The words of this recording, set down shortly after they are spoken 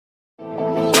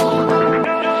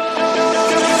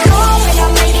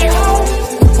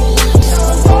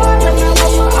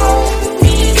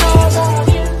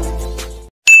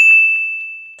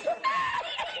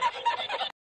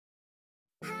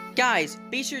guys,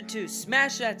 be sure to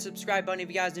smash that subscribe button if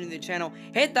you guys are new to the channel,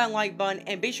 hit that like button,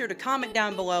 and be sure to comment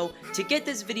down below to get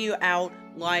this video out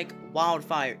like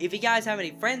wildfire. If you guys have any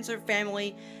friends or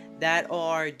family that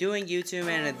are doing YouTube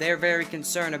and they're very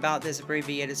concerned about this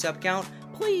abbreviated sub count,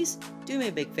 please do me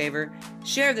a big favor,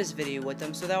 share this video with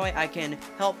them so that way I can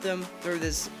help them through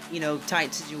this,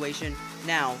 tight situation.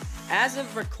 Now, as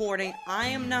of recording, I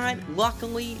am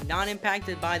luckily not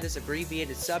impacted by this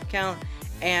abbreviated sub count.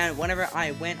 And whenever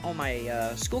I went on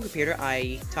my school computer,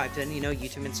 I typed in,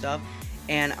 YouTube and stuff,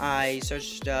 and I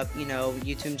searched up,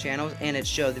 YouTube channels, and it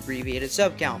showed the abbreviated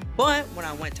sub count. But when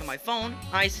I went to my phone,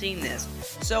 I seen this.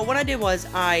 So what I did was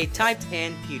I typed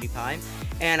in PewDiePie,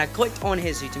 and I clicked on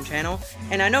his YouTube channel,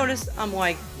 and I noticed, I'm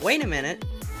like, wait a minute,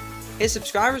 his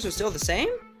subscribers are still the same?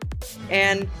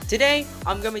 And today,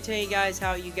 I'm going to be telling you guys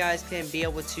how you guys can be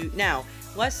able to, now,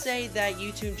 let's say that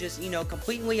YouTube just,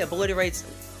 completely obliterates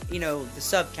the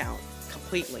sub count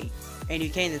completely, and you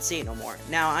can't even see it no more.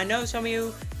 Now, I know some of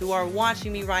you who are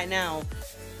watching me right now,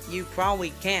 you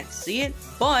probably can't see it,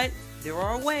 but there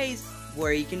are ways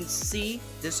where you can see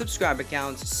the subscriber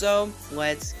counts. So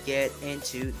let's get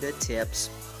into the tips.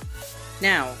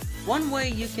 Now, one way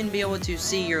you can be able to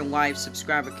see your live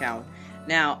subscriber count.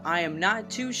 Now, I am not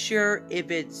too sure if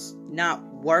it's not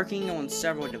working on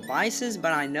several devices,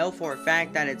 but I know for a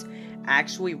fact that it's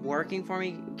actually working for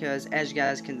me, because as you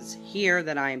guys can hear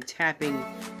that I am tapping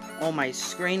on my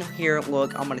screen. Here,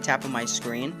 look, I'm gonna tap on my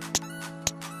screen.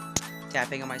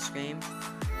 Tapping on my screen.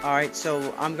 Alright, so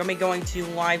I'm gonna be going to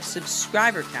live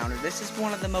subscriber counter. This is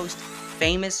one of the most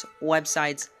famous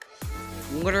websites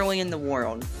literally in the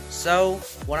world. So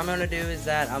what I'm gonna do is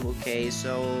that I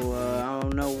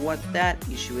don't know what that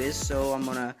issue is, so I'm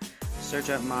gonna search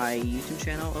up my YouTube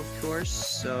channel, of course.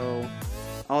 So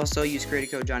also use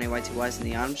creator code JohnnyYTYs in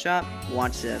the item shop.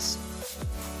 Watch this.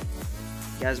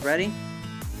 You guys ready?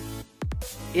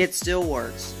 It still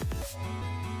works.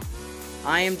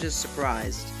 I am just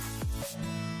surprised.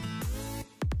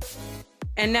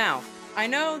 And now, I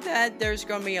know that there's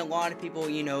going to be a lot of people,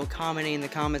 commenting in the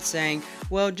comments saying,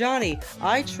 well, Johnny,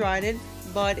 I tried it,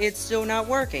 but it's still not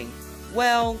working.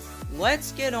 Well,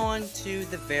 let's get on to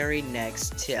the very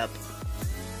next tip.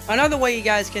 Another way you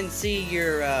guys can see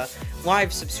your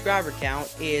live subscriber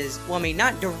count is, well, I mean,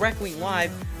 not directly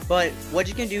live, but what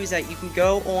you can do is that you can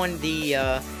go on the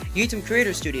YouTube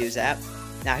Creator Studios app.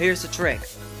 Now, here's the trick.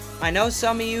 I know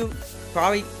some of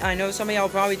y'all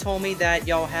probably told me that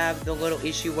y'all have the little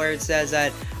issue where it says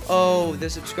that, oh,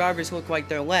 the subscribers look like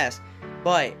they're less.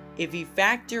 But if you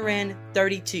factor in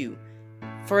 32,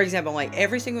 for example, like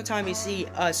every single time you see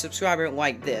a subscriber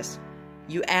like this,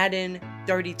 you add in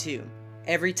 32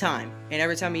 every time. And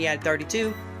every time you add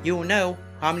 32, you will know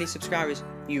how many subscribers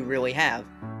you really have.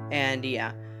 And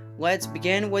yeah, let's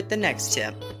begin with the next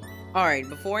tip. Alright,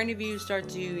 before any of you start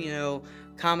to,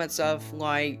 comment stuff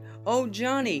like, oh,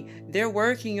 Johnny, they're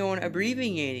working on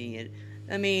abbreviating it.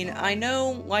 I mean, I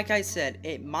know, like I said,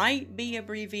 it might be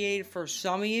abbreviated for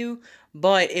some of you,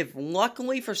 but if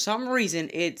luckily for some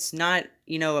reason it's not,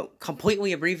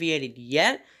 completely abbreviated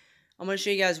yet, I'm going to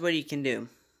show you guys what you can do.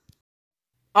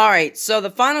 Alright, so the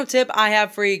final tip I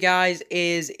have for you guys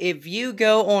is if you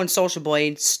go on Social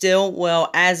Blade,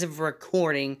 as of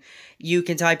recording, you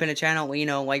can type in a channel,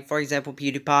 like for example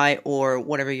PewDiePie or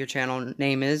whatever your channel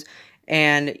name is,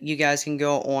 and you guys can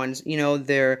go on,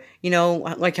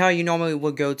 like how you normally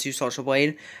would go to Social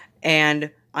Blade,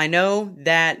 and I know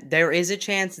that there is a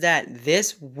chance that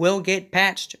this will get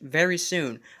patched very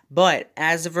soon, but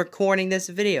as of recording this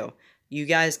video, you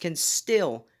guys can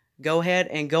still go ahead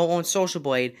and go on Social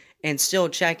Blade and still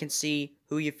check and see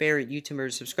who your favorite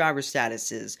YouTuber's subscriber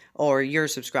status is, or your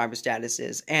subscriber status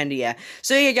is. And yeah,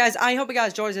 so yeah guys, I hope you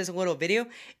guys enjoyed this little video.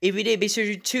 If you did, be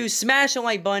sure to smash the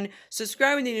like button,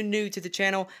 subscribe if you're new to the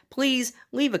channel, please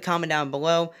leave a comment down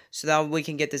below so that we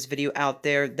can get this video out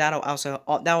there. That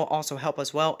will also help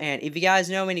us well. And if you guys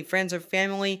know any friends or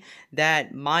family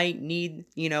that might need,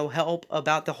 help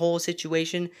about the whole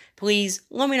situation, please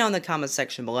let me know in the comment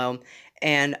section below.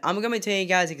 And I'm going to tell you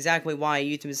guys exactly why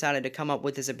YouTube decided to come up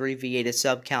with this abbreviated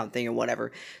sub count thing or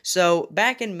whatever. So,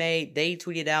 back in May, they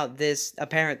tweeted out this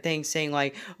apparent thing saying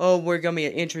like, oh, we're going to be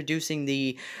introducing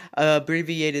the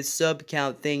abbreviated sub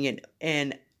count thing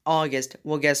in August.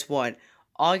 Well, guess what?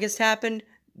 August happened,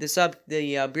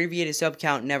 the abbreviated sub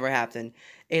count never happened.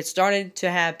 It started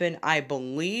to happen, I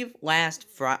believe,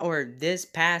 this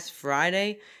past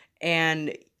Friday,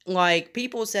 and like,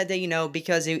 people said that,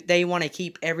 because they want to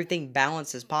keep everything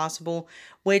balanced as possible,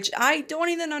 which I don't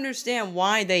even understand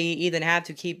why they even have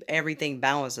to keep everything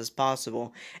balanced as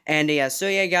possible. And yeah, so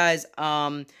yeah, guys,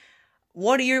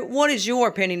 what is your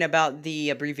opinion about the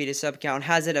abbreviated sub count?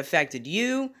 Has it affected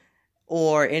you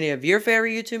or any of your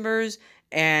favorite YouTubers?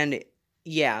 And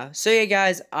yeah, so yeah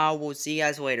guys, I will see you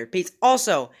guys later. Peace.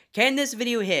 Also, can this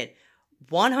video hit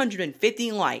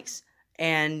 150 likes?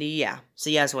 And yeah,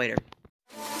 see you guys later.